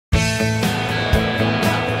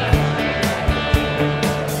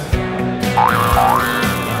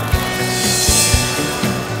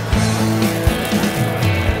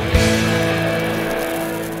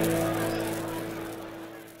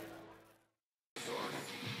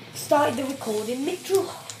started the recording. Mitchell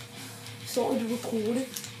started the recording.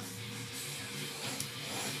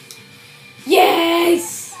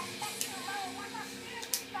 Yes!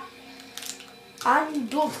 And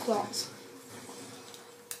blood clots.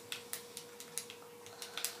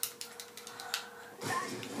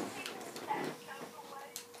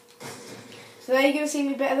 So there you're going to see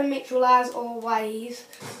me better than Mitchell as always.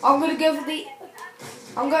 I'm going to go for the...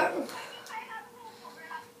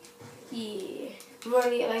 Yeah.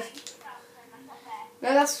 Running it like...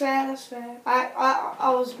 No, that's fair, that's fair.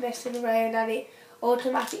 I was messing around and it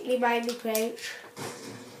automatically made me crouch.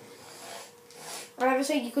 I never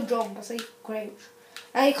say you could jump, I say crouch.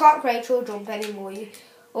 Now you can't crouch or jump anymore.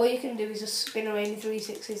 All you can do is just spin around in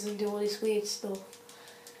 360s and do all this weird stuff.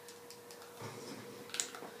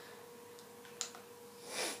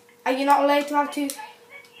 And you're not allowed to have two...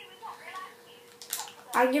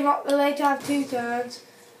 And you're not allowed to have 2 turns.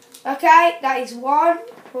 Okay, that is 1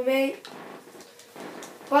 for me.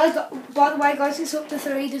 By the way, guys, it's up to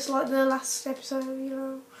 3, just like the last episode,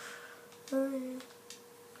 you know.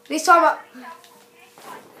 This time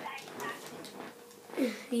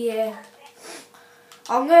yeah.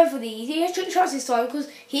 I'm going for the easier trick shots this time because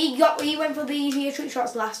he went for the easier trick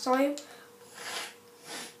shots last time.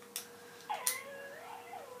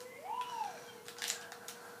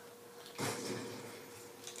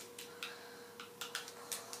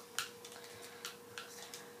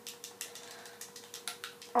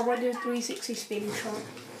 I'm going to do a 360 spin shot.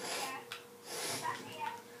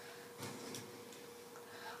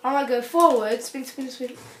 I'm going to go forward, spin, spin,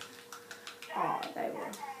 spin. Oh, there we go.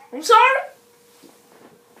 I'm sorry!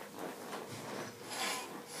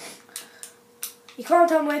 You can't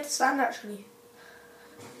tell me where to stand actually.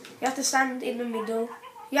 You have to stand in the middle.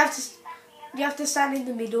 You have to stand in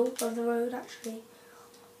the middle of the road actually.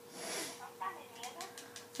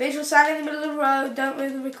 Mitchell, stand in the middle of the road, don't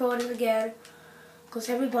move the recording again. Because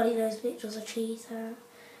everybody knows Mitchell's a cheater.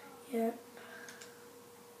 Yeah.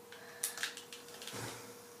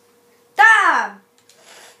 Damn!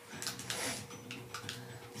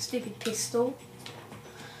 Stupid pistol.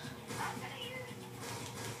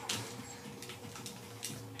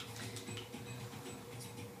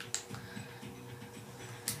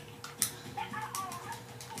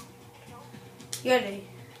 You ready?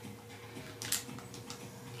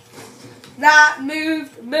 That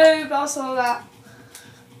moved, I saw that.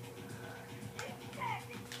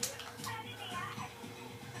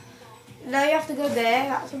 Now you have to go there,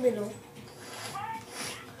 that's the middle.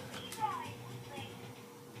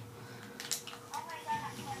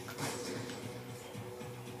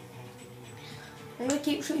 I'm going to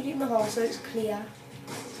keep shooting the hole so it's clear.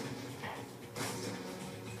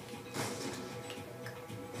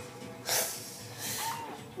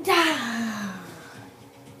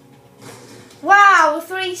 Wow,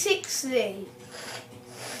 360.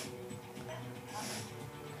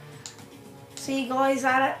 See guys,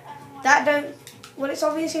 that don't... Well, it's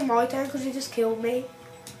obviously my turn because you just killed me.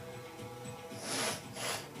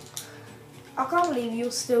 I can't believe you're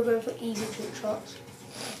still going for easy trick shots.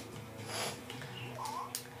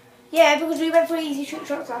 Yeah, because we went for easy trick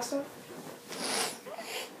shots last time.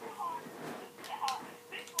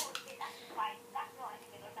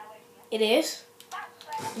 It is.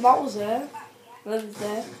 Matt was there. Liv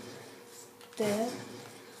there. There.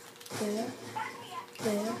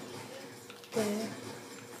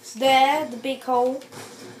 It's there, the big hole.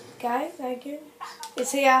 Okay, thank you.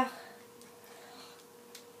 It's here.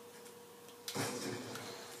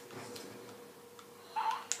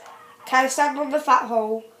 Can I stand on the fat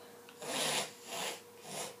hole?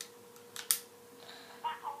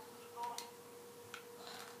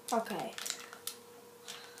 Okay.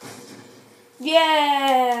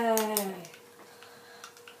 Yeah!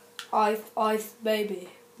 Ice, baby.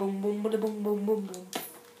 Boom, boom, boom, boom, boom, boom, boom.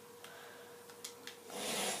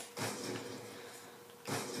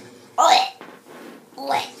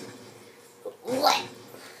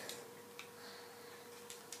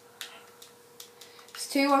 It's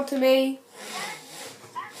 2-1 to me.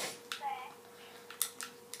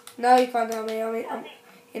 No, you can't tell me. I'm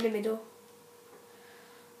in the middle.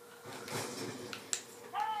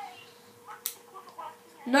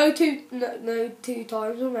 No two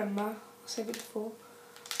times, remember. I said it before.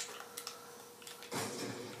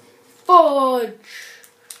 Fudge!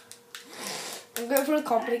 I'm going for a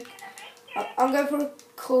compli. I'm going for a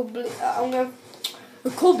cubbly.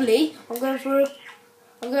 I'm going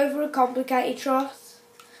for a complicated shot.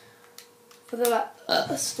 For the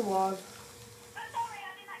last one.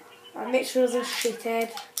 And Mitchell's a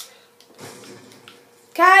shithead.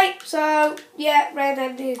 Okay, so yeah,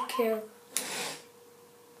 red-handed kill.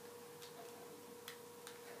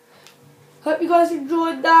 Hope you guys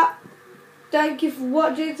enjoyed that. Thank you for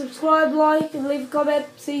watching. Subscribe, like, and leave a comment.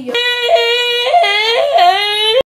 See you.